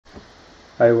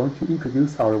I want to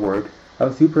introduce our work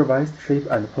on supervised shape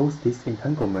and pose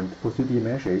disentanglement for 3D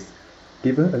meshes.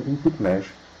 Given an input mesh,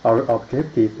 our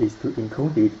objective is to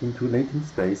encode it into latent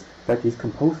space that is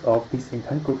composed of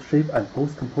disentangled shape and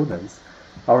pose components.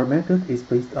 Our method is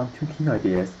based on two key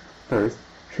ideas. First,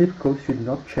 shape code should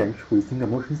not change within a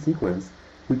motion sequence,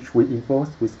 which we enforce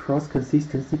with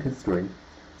cross-consistency constraint.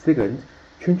 Second,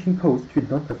 changing pose should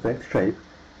not affect shape,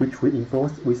 which we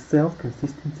enforce with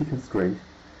self-consistency constraint.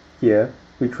 Here,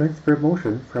 we transfer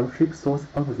motion from shape source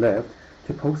on the left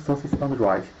to pose sources on the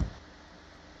right.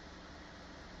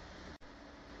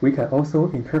 We can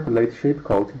also interpolate shape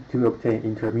code to obtain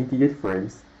intermediate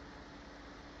frames.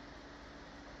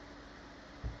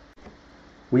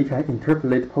 We can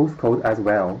interpolate pose code as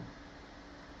well.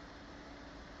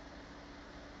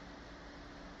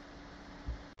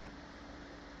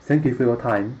 Thank you for your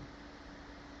time.